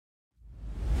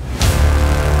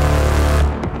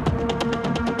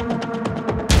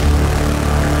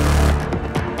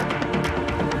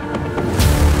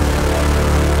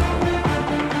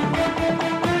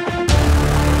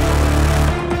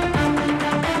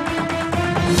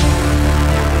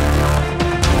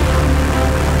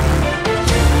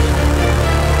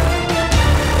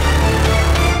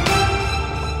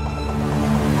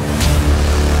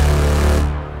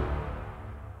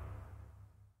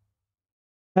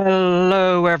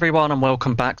Hello everyone and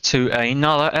welcome back to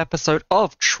another episode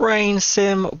of Train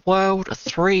Sim World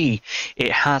 3.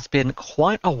 It has been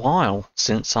quite a while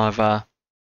since I've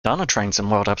done a Train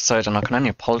Sim World episode and I can only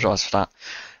apologise for that.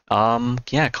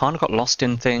 Yeah, kind of got lost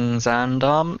in things and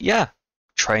yeah,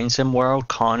 Train Sim World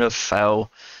kind of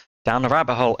fell down the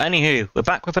rabbit hole. Anywho, we're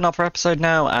back with another episode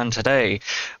now, and today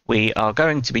we are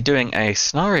going to be doing a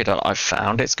scenario that I've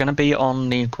found. It's going to be on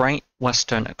the Great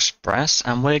Western Express,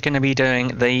 and we're going to be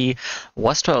doing the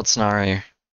Westworld scenario.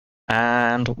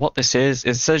 And what this is,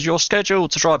 it says you're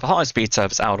scheduled to drive a high-speed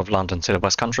service out of London to the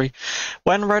West Country.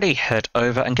 When ready, head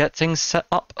over and get things set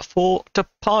up for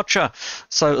departure.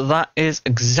 So that is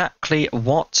exactly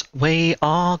what we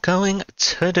are going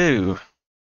to do.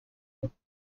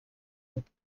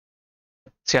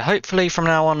 So yeah, hopefully from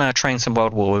now on, Train Sim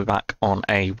World will be back on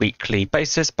a weekly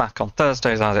basis, back on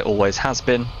Thursdays as it always has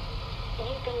been.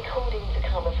 You've been called in to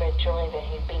cover for a driver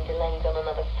who's been delayed on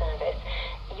another service.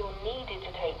 You're needed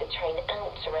to take the train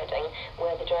out to Reading,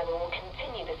 where the driver will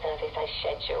continue the service as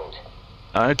scheduled.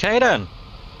 Okay then.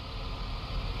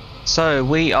 So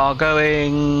we are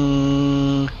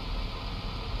going...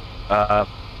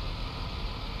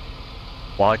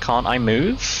 Why can't I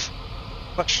move?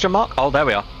 Question mark? Oh, there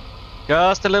we are.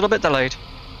 Just a little bit delayed.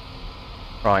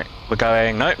 Right, we're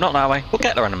going... Nope, not that way. We'll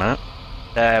get there in a minute.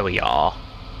 There we are.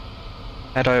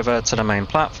 Head over to the main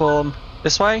platform.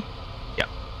 This way? Yep,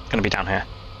 it's going to be down here.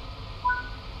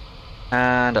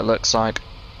 And it looks like...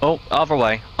 Oh, other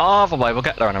way. Other way, we'll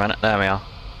get there in a minute. There we are.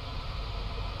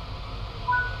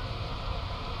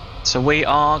 So we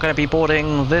are going to be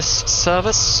boarding this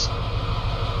service.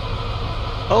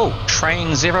 Oh,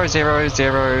 train 00000.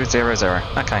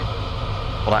 Okay.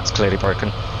 Well, that's clearly broken.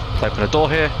 Let's open the door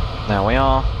here. There we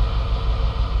are.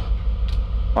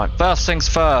 Right, first things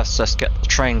first, let's get the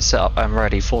train set up and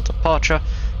ready for departure.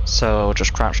 So we'll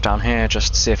just crouch down here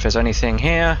just to see if there's anything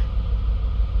here.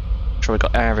 Make sure we've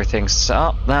got everything set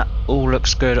up. That all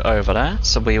looks good over there.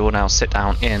 So we will now sit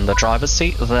down in the driver's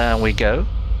seat. There we go.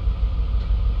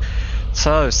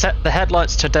 So set the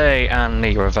headlights today and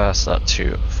the reverser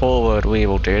to forward. We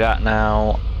will do that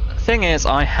now. The thing is,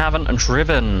 I haven't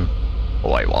driven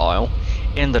for a while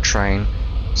in the train,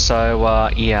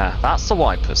 so yeah, that's the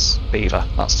wipers, Beaver,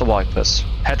 that's the wipers.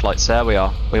 Headlights, there we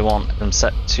are. We want them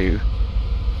set to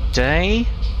day.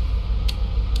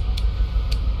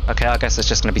 Okay, I guess it's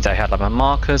just going to be day headlight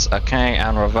markers. Okay,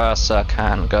 and reverser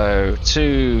can go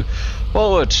to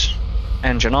forward.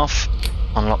 Engine off.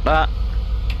 Unlock that.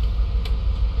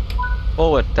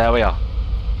 Forward, there we are.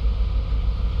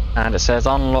 And it says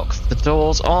unlock the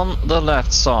doors on the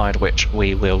left side, which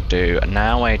we will do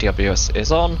now. AWS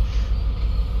is on.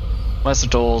 Where's the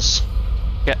doors?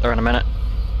 Get there in a minute.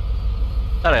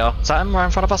 There they are. Is that them right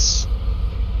in front of us?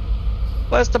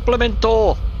 Where's the blooming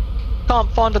door?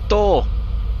 Can't find a door.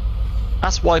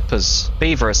 That's wipers.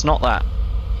 Beaver, it's not that.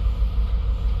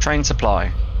 Train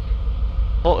supply.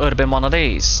 Thought it would have been one of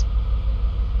these.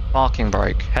 Parking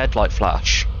brake. Headlight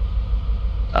flash.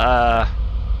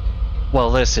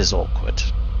 Well, this is awkward.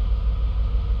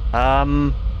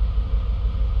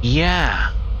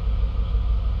 Yeah.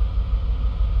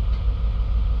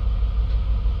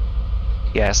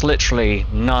 Yeah, it's literally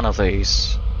none of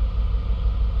these.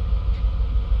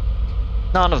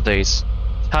 None of these.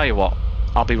 Tell you what,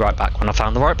 I'll be right back when I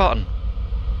found the right button.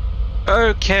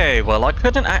 Okay, well, I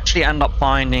couldn't actually end up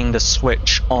finding the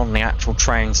switch on the actual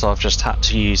train, so I've just had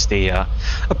to use the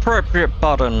appropriate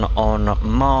button on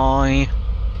my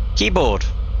keyboard.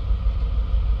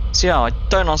 So yeah, I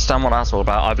don't understand what that's all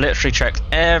about. I've literally checked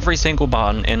every single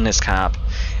button in this cab,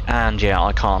 and yeah,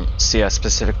 I can't see a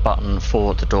specific button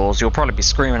for the doors. You'll probably be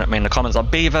screaming at me in the comments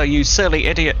like, Beaver, you silly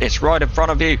idiot, it's right in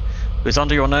front of you. It's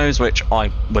under your nose, which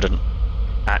I wouldn't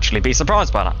actually be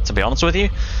surprised by that, to be honest with you.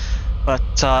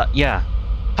 But yeah,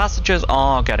 passengers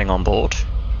are getting on board,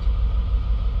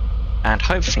 and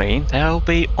hopefully they'll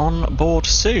be on board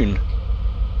soon.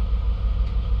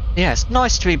 Yeah, it's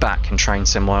nice to be back in Train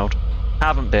Sim World.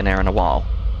 Haven't been here in a while.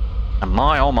 And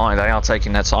my oh my, they are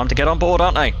taking their time to get on board,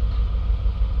 aren't they?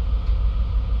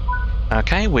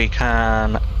 Okay, we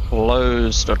can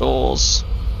close the doors.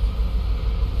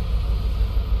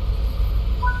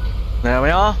 There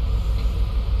we are.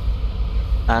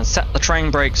 And set the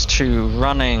train brakes to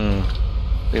running.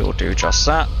 We will do just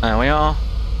that. There we are.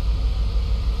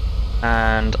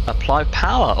 And apply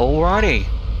power, alrighty.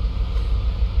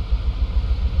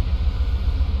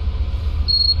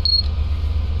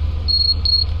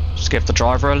 Just give the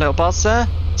driver a little buzz there.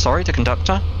 Sorry, the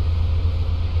conductor.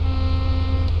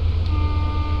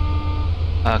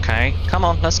 Okay, come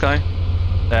on, let's go.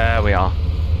 There we are.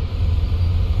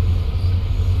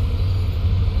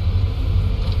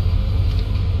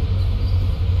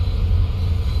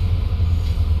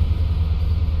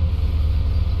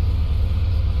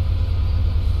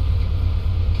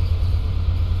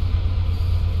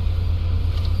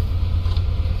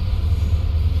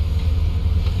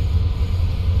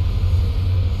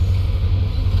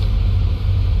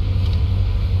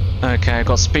 Okay, I've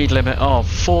got speed limit of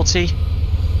 40.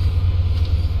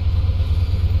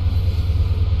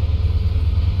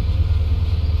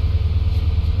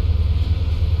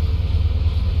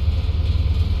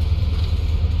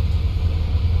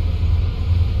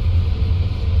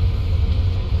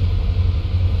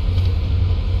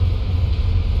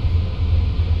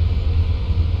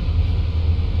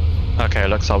 Okay,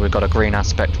 looks like we've got a green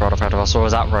aspect right ahead of us, or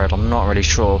is that red? I'm not really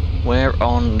sure. We're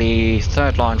on the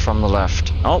third line from the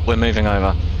left. Oh, we're moving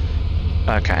over.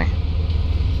 Okay.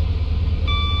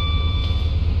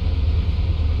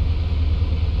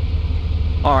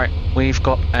 Alright, we've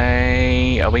got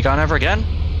a... Are we going over again?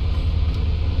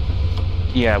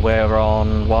 Yeah, we're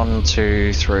on 1,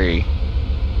 2, 3.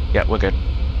 Yeah, we're good.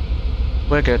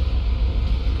 We're good.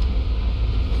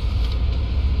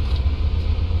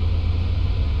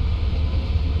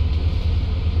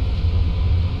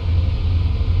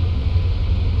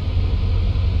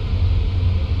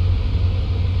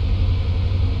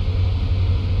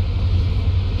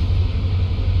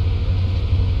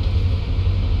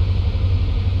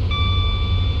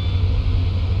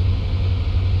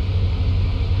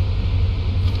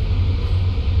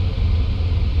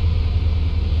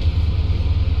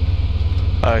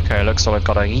 Okay, looks like we've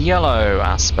got a yellow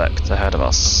aspect ahead of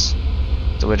us.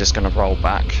 So we're just going to roll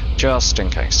back, just in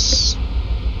case.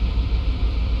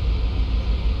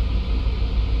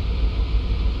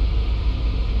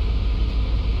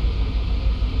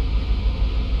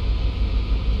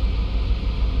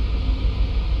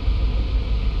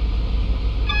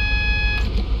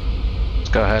 Let's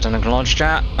go ahead and acknowledge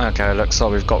that. Okay, looks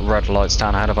like we've got red lights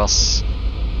down ahead of us.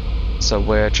 So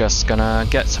we're just going to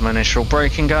get some initial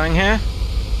braking going here.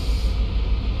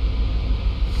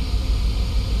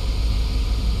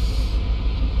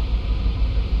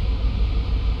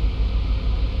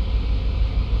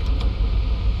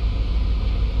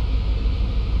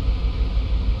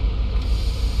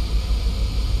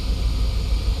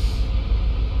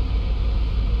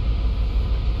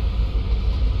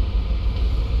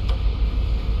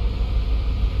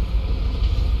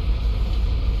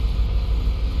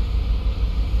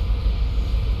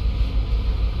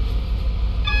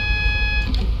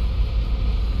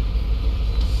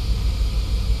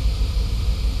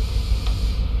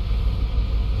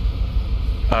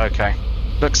 Okay,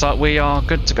 looks like we are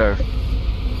good to go.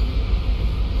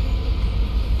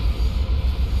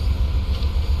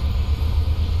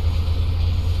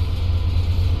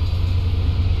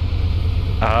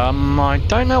 I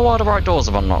don't know why the right doors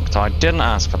have unlocked. I didn't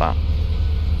ask for that.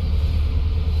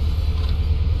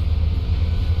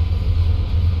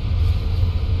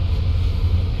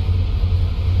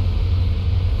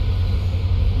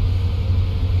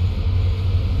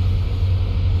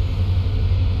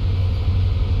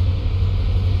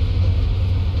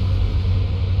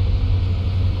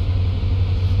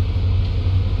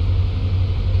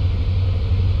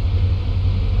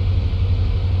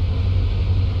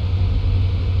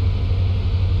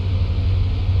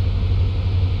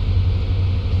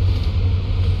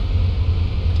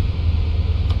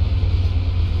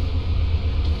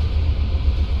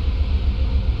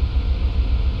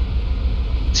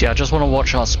 So yeah, I just want to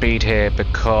watch our speed here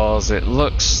because it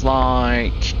looks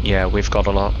like, yeah, we've got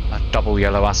a double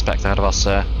yellow aspect ahead of us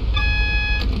there.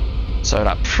 So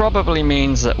that probably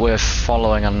means that we're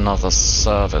following another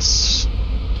service.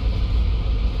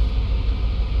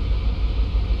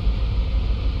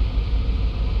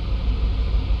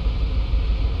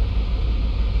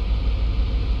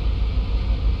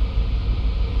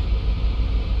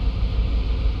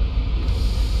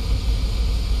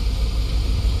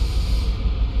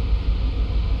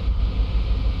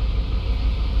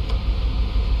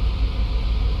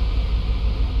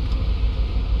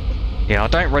 Yeah, I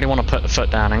don't really want to put the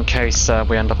foot down in case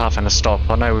we end up having to stop.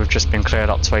 I know we've just been cleared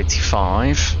up to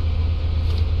 85.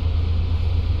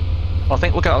 I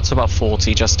think we'll get up to about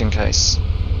 40 just in case.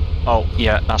 Oh,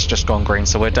 yeah, that's just gone green,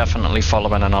 so we're definitely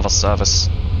following another service.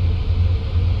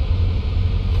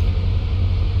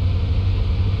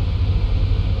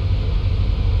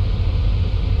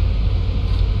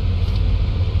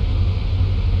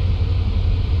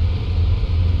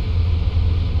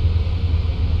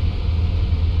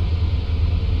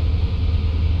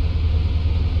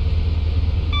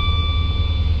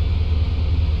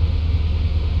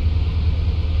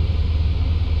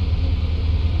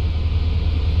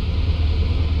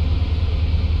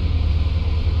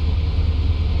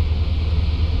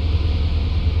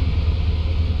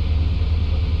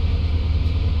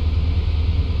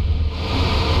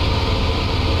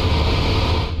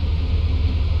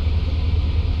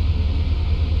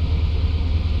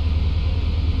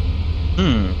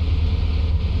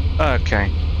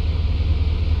 Okay.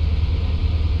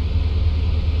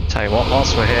 Hey, what?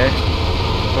 Whilst we're here,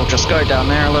 we'll just go down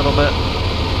there a little bit.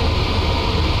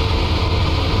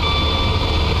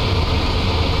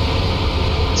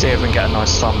 See if we can get a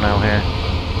nice thumbnail here.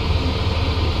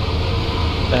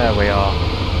 There we are.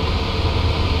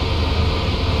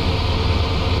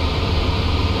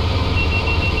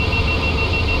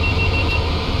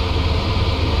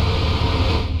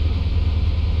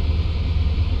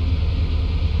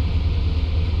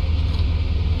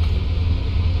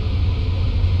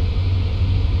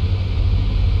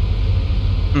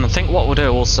 And I think what we'll do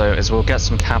also is we'll get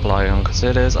some cab light on because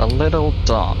it is a little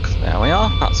dark. There we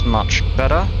are, that's much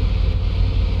better.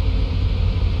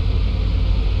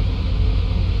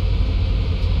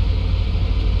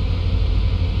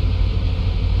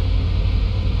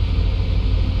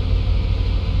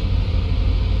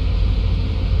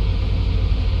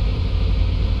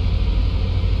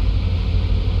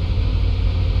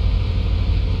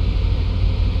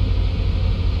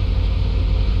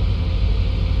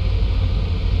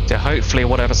 So hopefully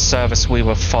whatever service we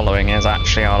were following is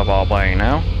actually out of our way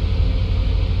now.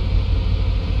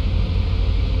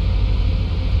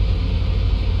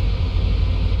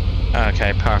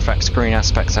 Okay, perfect. Green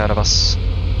aspects ahead of us.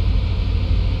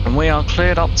 And we are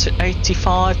cleared up to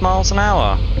 85 miles an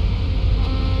hour.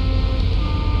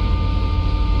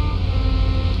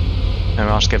 And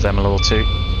I'll just give them a little toot.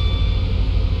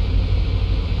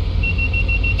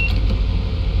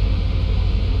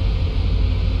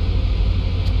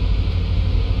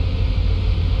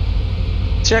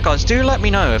 So yeah guys, do let me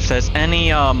know if there's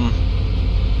any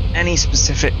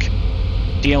specific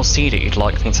DLC that you'd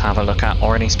like me to have a look at,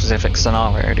 or any specific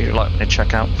scenario that you'd like me to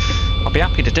check out. I'll be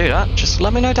happy to do that, just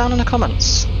let me know down in the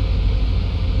comments.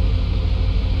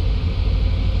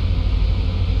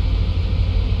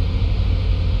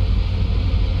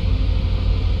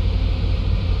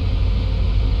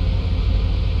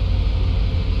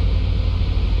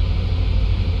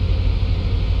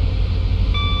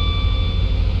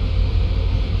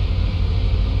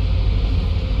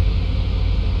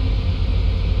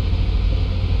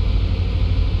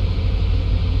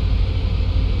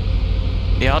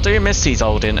 Yeah, I do miss these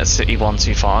old Intercity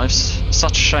 125s.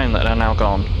 Such a shame that they're now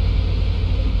gone.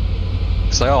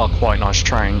 Because they are quite nice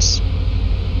trains.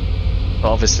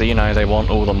 But obviously, you know, they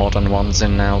want all the modern ones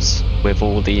in now with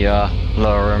all the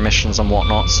lower emissions and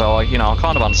whatnot. So, I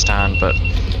kind of understand, but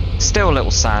still a little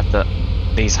sad that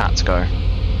these had to go.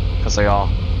 Because they are,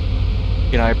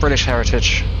 British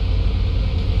heritage.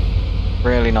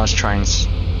 Really nice trains.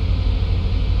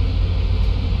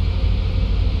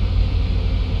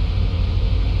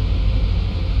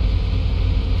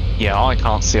 Yeah, I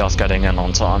can't see us getting in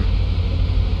on time.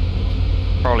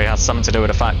 Probably has something to do with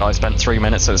the fact that I spent 3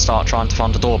 minutes at the start trying to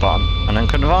find a door button and then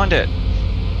couldn't find it.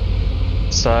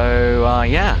 So,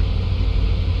 yeah.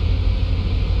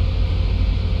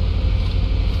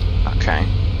 Okay.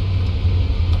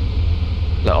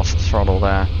 Let off the throttle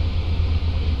there.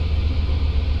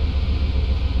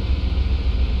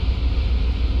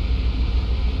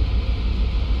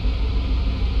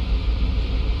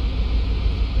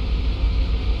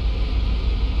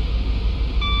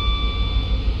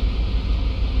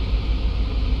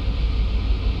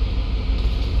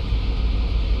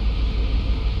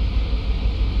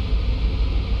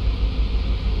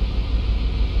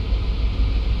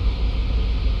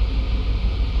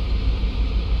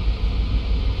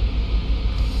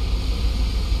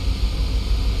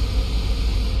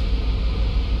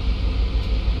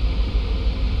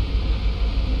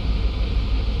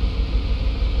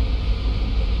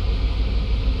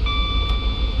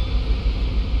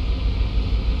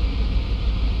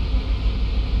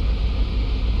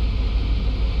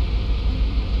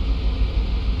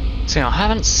 See, I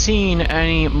haven't seen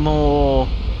any more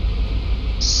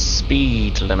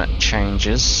speed limit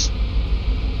changes.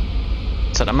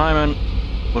 So at the moment,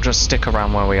 we'll just stick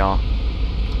around where we are.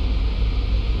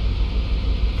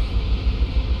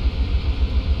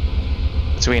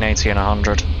 Between 80 and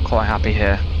 100. Quite happy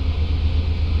here.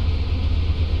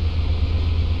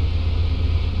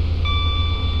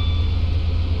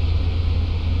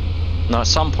 Now at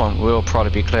some point we'll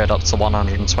probably be cleared up to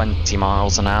 120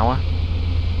 miles an hour.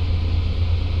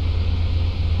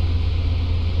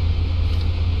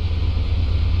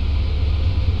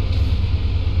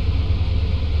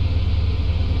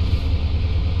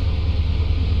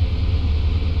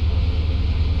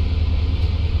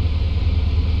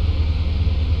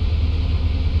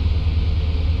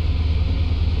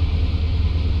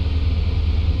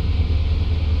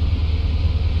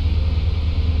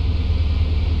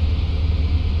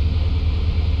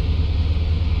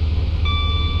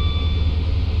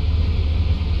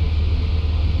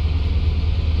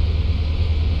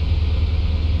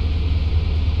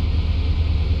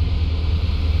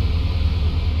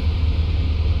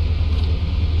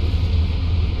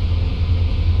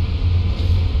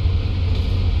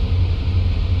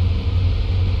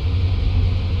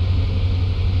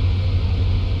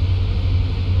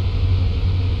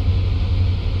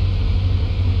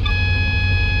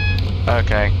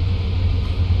 Okay.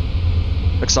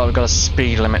 Looks like we've got a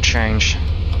speed limit change.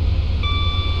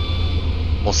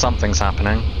 Or something's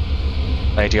happening.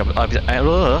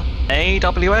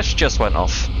 AWS just went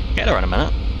off. Get her in a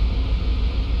minute.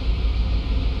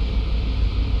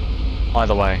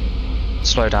 Either way,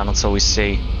 slow down until we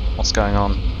see what's going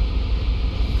on.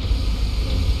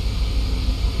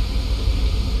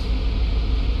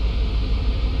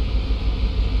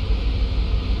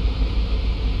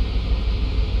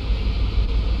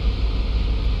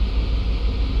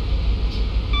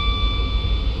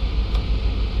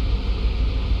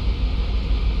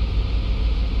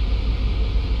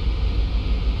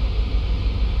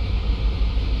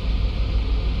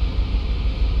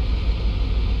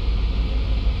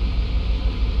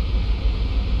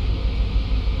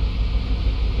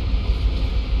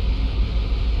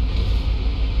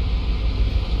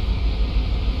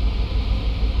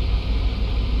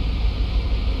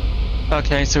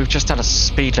 Okay, so we've just had a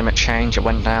speed limit change. It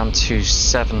went down to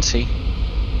 70.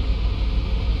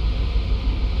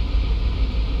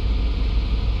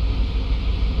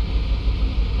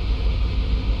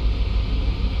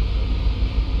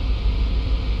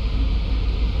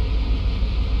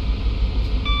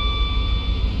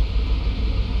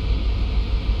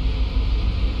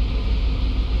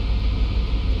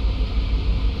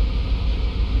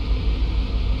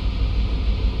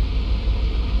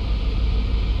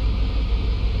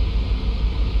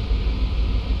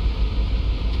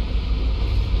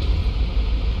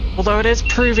 Although it is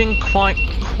proving quite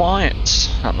quiet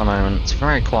at the moment. It's a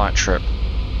very quiet trip.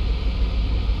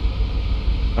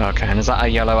 Okay, and is that a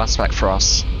yellow aspect for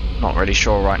us? Not really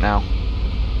sure right now.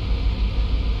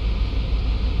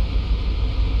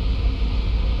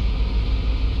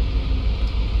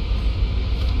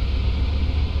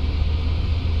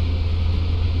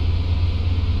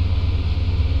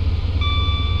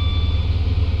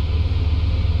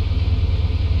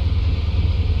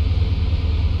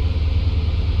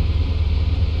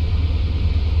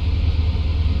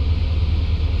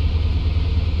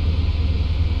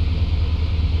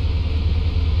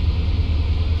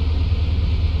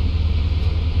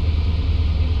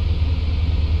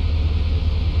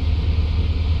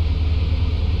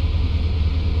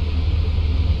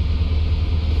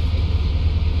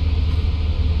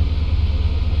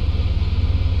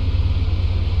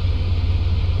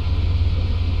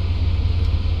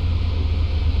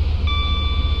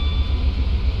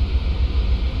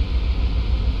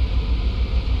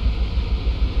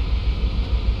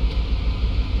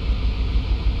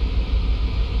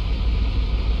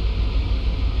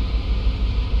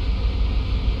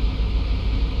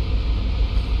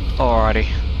 Alrighty,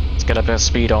 let's get a bit of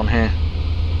speed on here.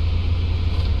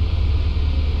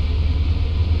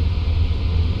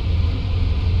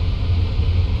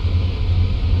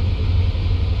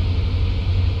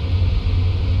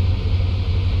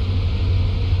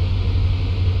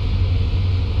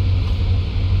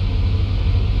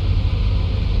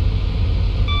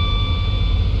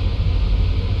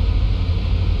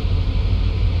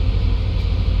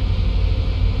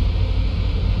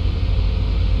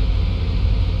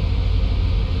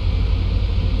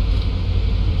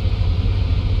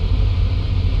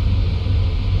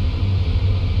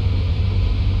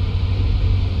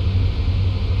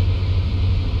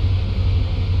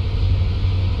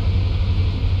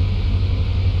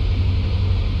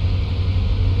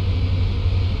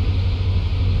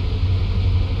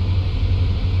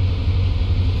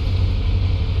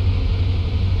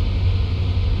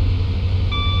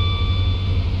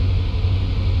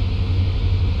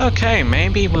 Okay,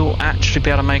 maybe we'll actually be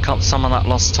able to make up some of that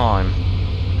lost time.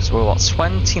 Because we're, what,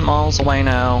 20 miles away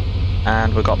now,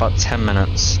 and we've got about 10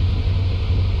 minutes.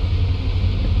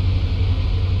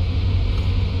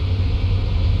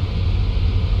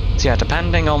 So yeah,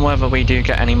 depending on whether we do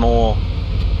get any more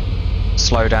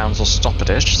slowdowns or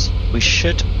stoppages, we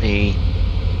should be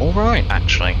alright,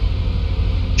 actually.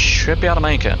 Should be able to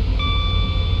make it.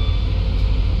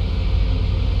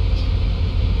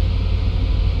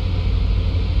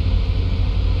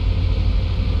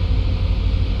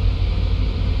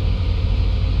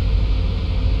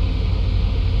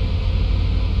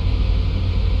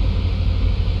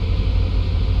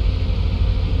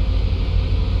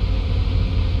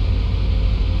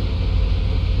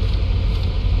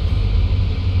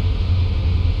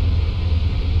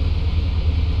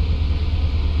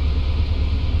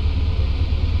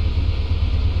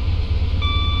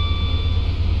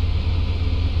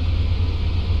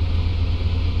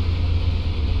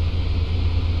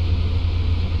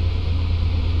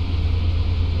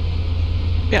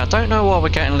 Yeah, I don't know why we're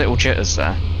getting little jitters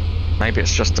there. Maybe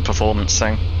it's just a performance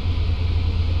thing.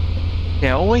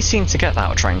 Yeah, I always seem to get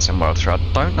that with Train Sim World 3. I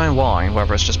don't know why,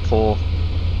 whether it's just poor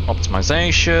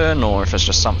optimization or if it's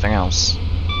just something else.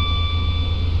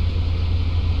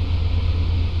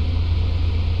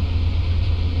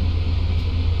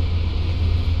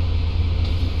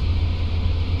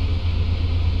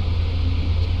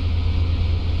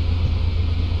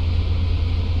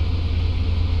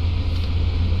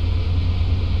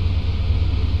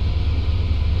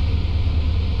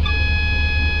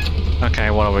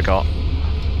 Okay, what have we got?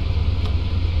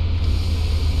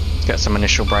 Let's get some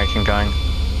initial braking going.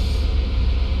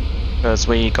 Because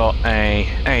we got a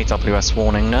AWS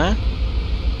warning there.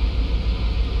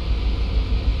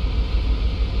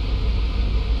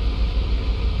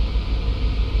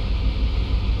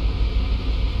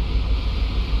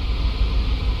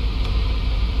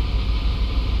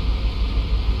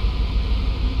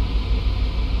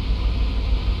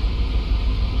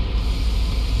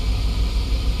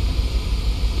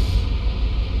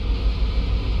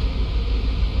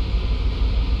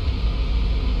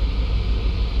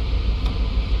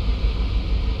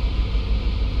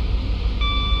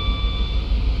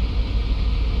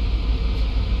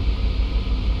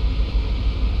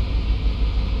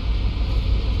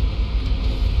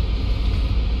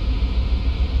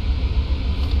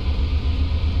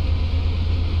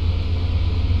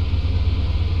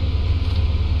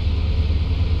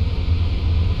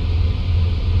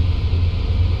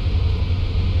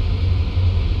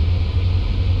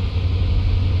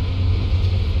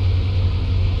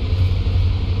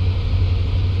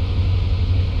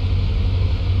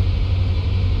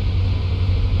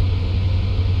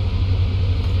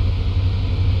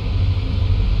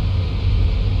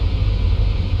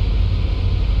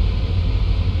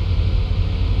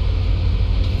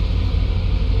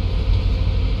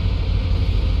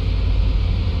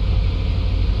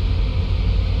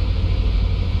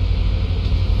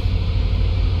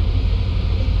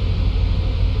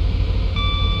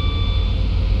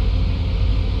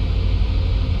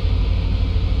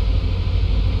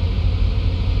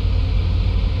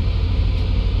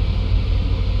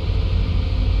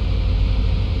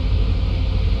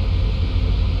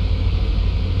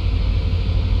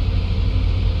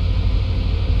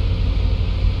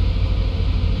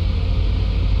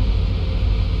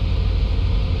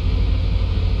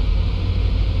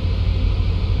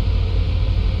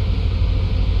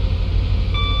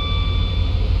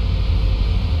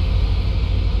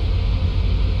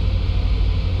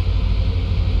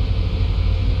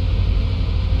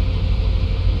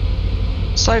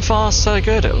 So far, so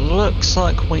good. It looks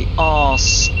like we are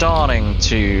starting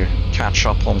to catch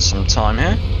up on some time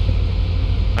here.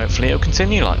 Hopefully it'll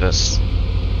continue like this.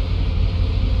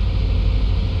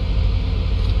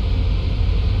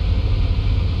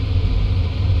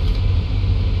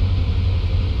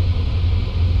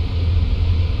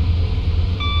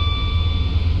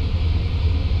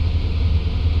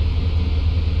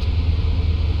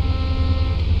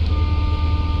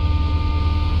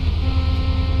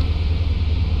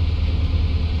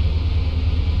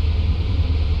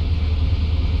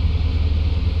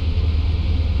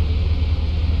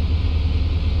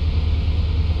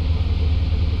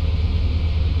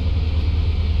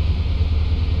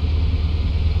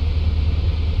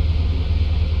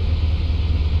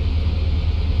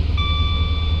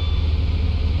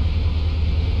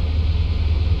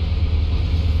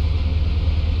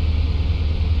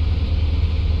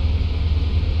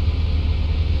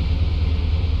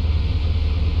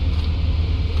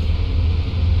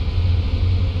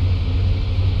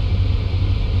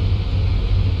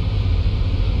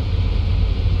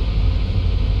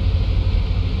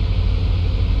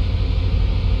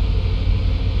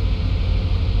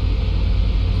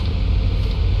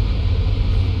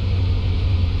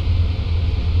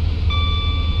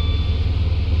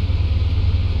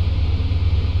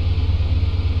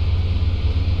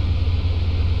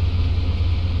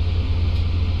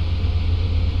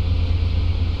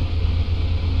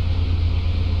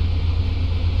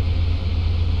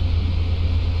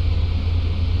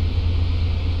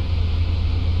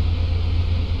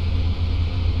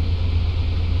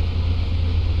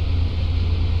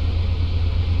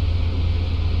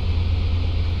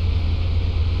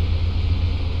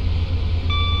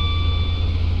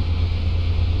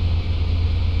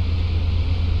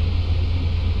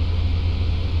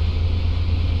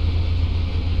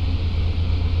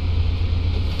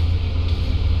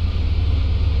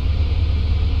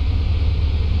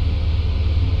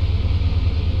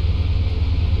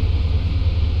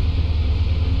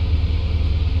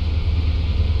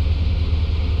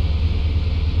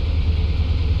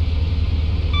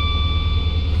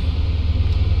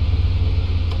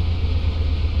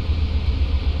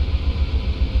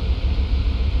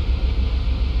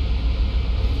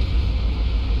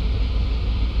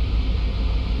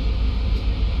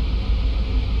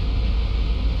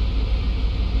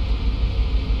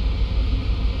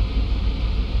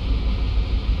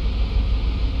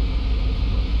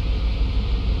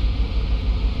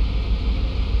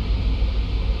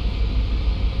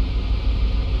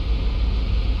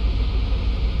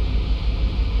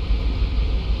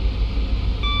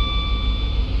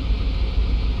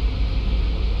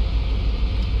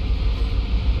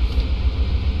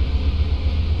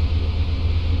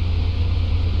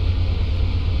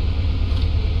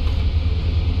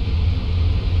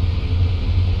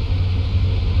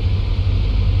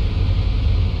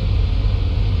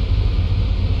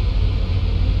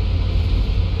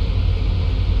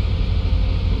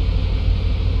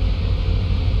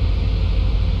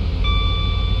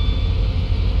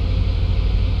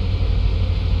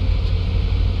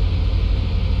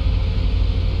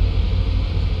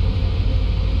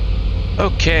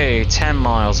 Okay, 10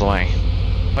 miles away.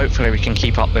 Hopefully we can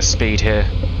keep up this speed here.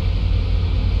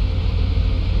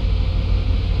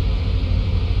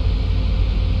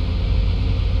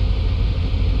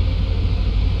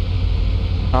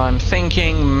 I'm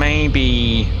thinking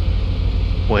maybe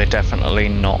we're definitely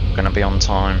not going to be on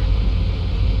time.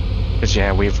 Because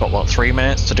yeah, we've got what, 3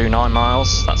 minutes to do 9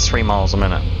 miles? That's 3 miles a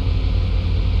minute.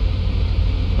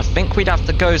 I think we'd have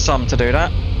to go some to do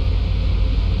that.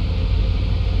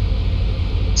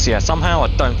 So yeah, somehow I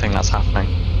don't think that's happening.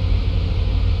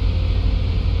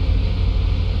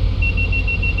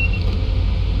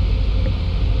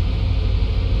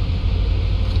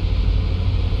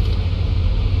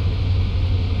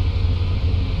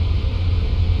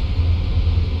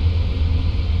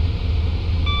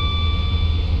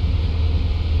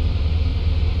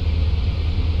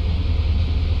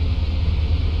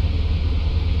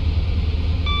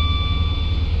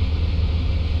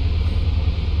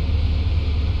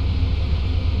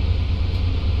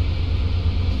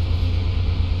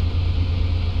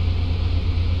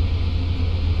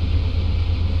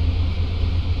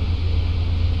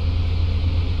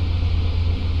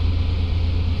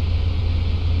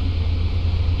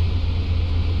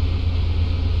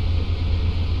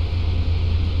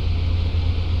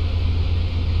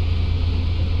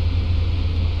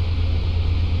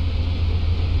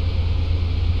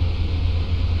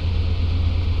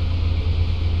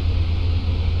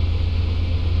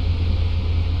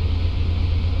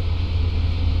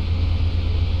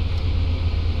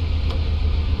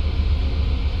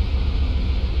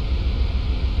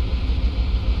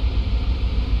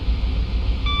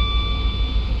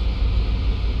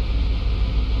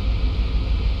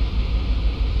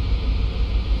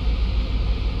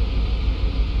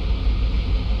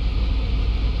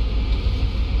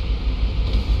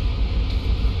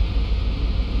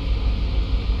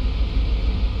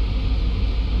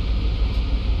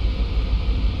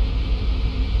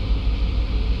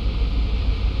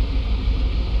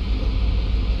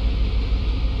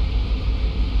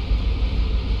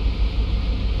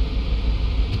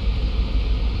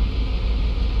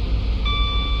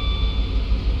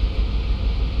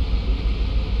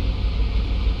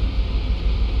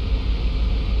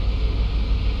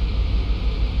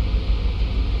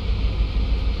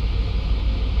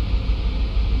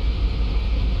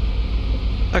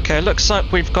 Okay, looks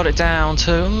like we've got it down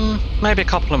to maybe a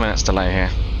couple of minutes delay here.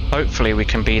 Hopefully we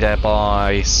can be there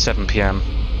by 7 PM.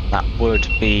 That would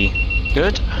be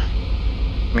good.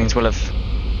 Means we'll have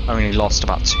only lost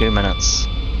about 2 minutes.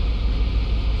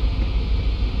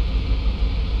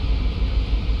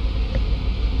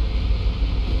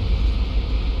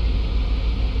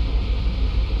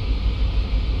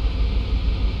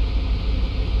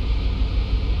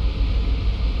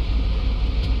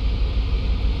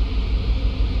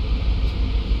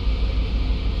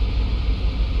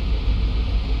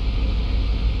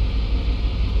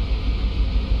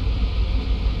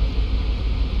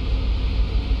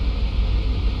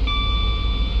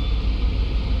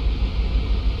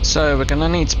 So we're going to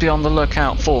need to be on the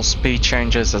lookout for speed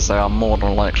changes, as they are more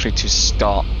than likely to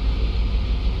start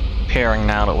appearing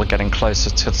now that we're getting closer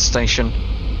to the station.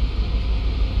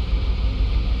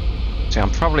 So I'm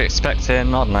probably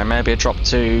expecting, I don't know, maybe a drop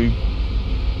to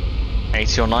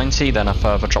 80 or 90, then a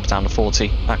further drop down to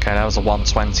 40. Okay, that was a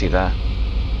 120 there.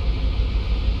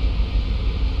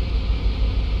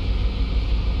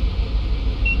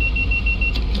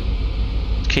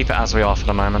 Keep it as we are for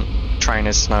the moment. Train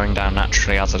is slowing down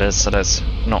naturally as it is, so there's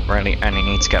not really any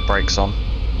need to get brakes on.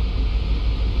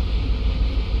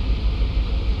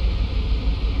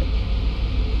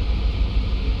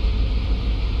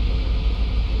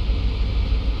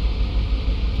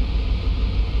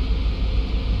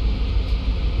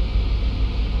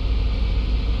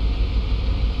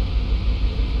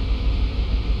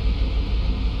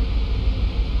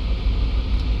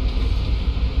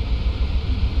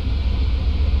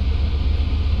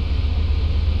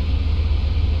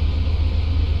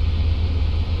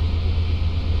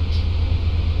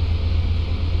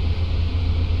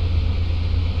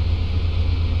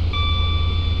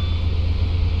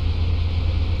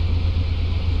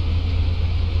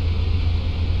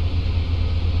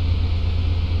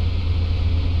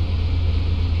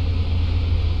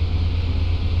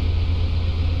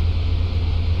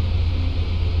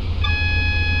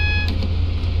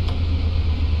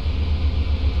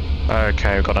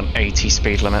 Okay, we've got an 80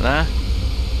 speed limit there.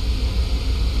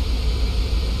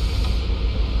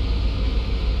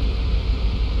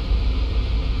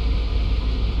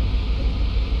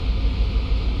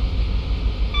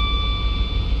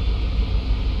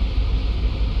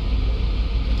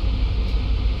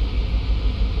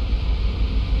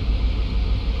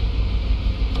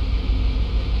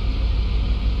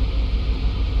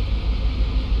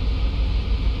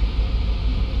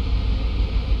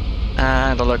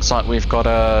 looks like we've got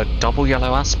a double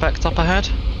yellow aspect up ahead.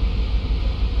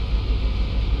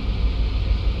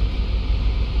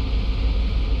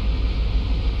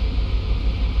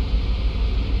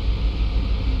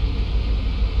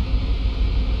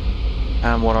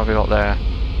 And what have we got there?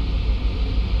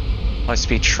 High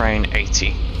speed train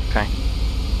 80. Okay.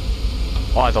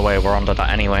 Either way, we're under that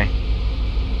anyway.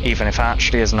 Even if it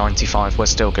actually is 95, we're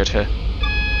still good here.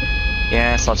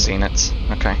 Yes, I've seen it.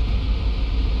 Okay.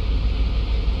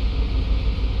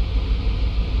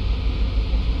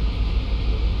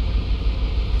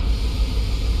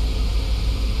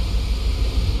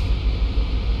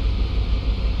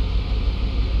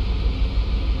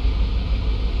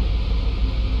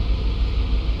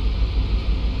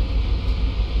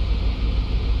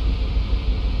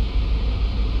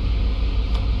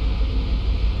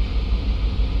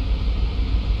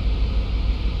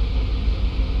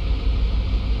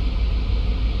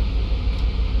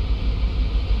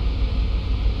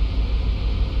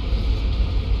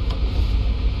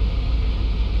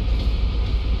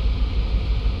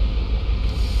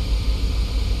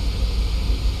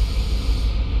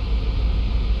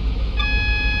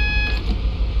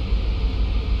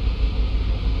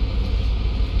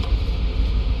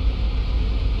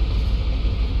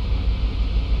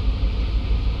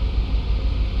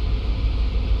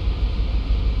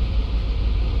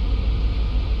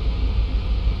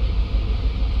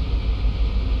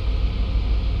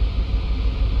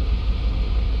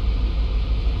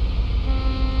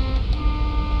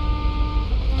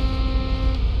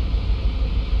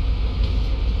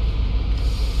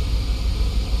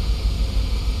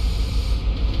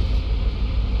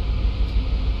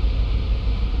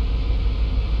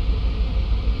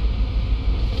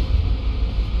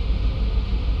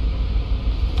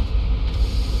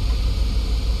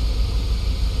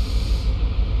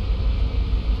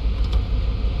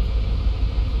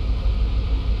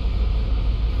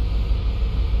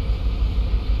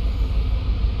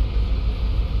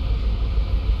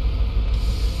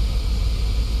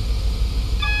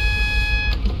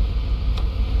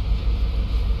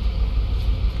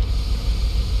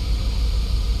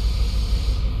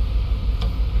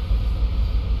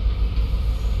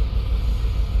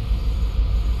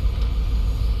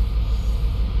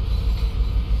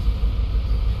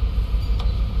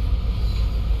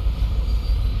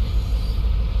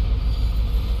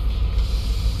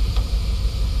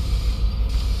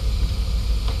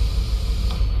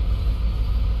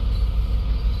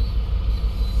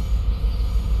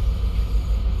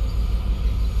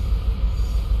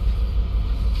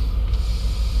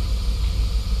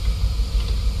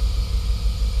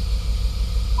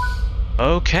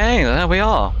 Okay, there we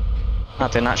are.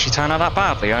 That didn't actually turn out that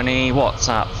badly. Only, what's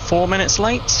that, 4 minutes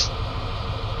late?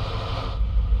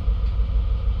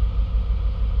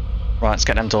 Right, let's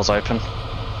get them doors open.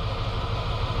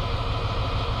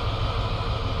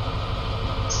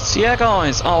 So yeah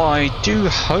guys, I do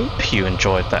hope you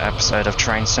enjoyed that episode of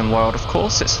Train Sim World. Of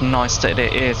course, it's nice that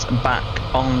it is back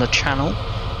on the channel.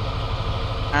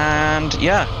 And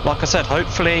yeah, like I said,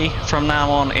 hopefully from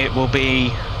now on it will be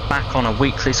back on a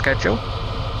weekly schedule.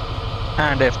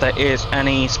 And if there is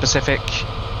any specific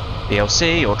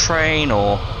DLC or train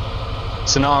or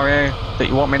scenario that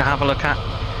you want me to have a look at,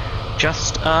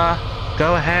 just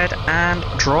go ahead and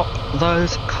drop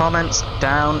those comments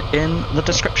down in the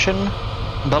description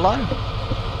below.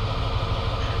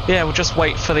 Yeah, we'll just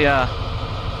wait for the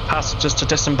passengers to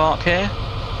disembark here,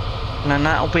 and then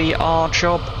that'll be our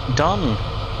job done.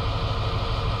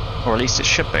 Or at least it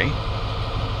should be.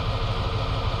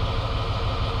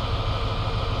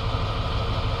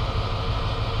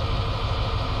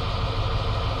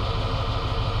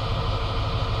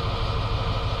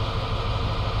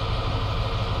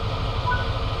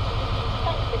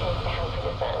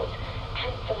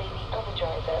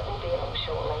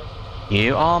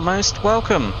 You are most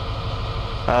welcome.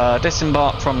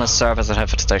 Disembark from the servers and head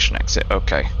for the station exit.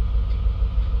 Okay.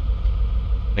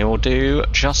 We will do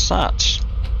just that.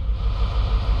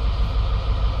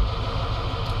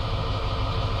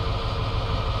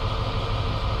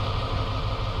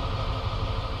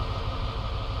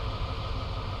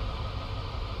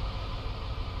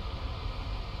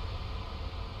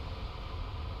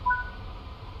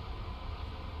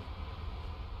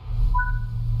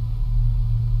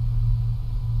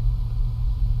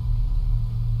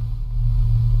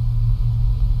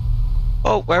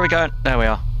 Oh, where are we going? There we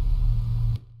are.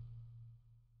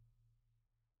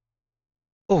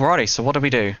 Alrighty, so what do we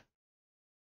do?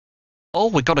 Oh,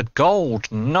 we got a gold.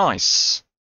 Nice.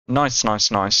 Nice,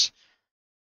 nice, nice.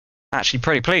 Actually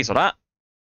pretty pleased with that,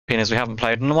 being as we haven't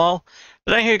played in a while.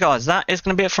 But anyway guys, that is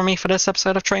going to be it from me for this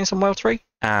episode of Train Sim World 3.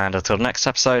 And until the next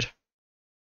episode,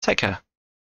 take care.